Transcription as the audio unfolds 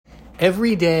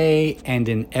Every day and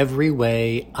in every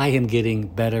way, I am getting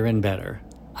better and better.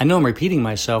 I know I'm repeating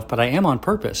myself, but I am on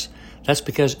purpose. That's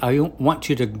because I want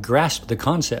you to grasp the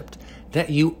concept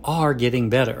that you are getting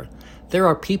better. There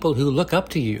are people who look up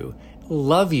to you,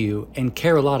 love you, and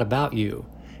care a lot about you.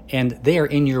 And they are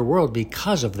in your world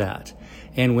because of that.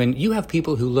 And when you have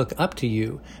people who look up to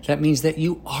you, that means that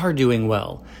you are doing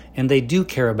well, and they do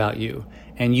care about you,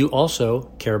 and you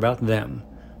also care about them.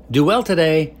 Do well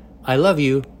today. I love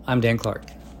you. I'm Dan Clark.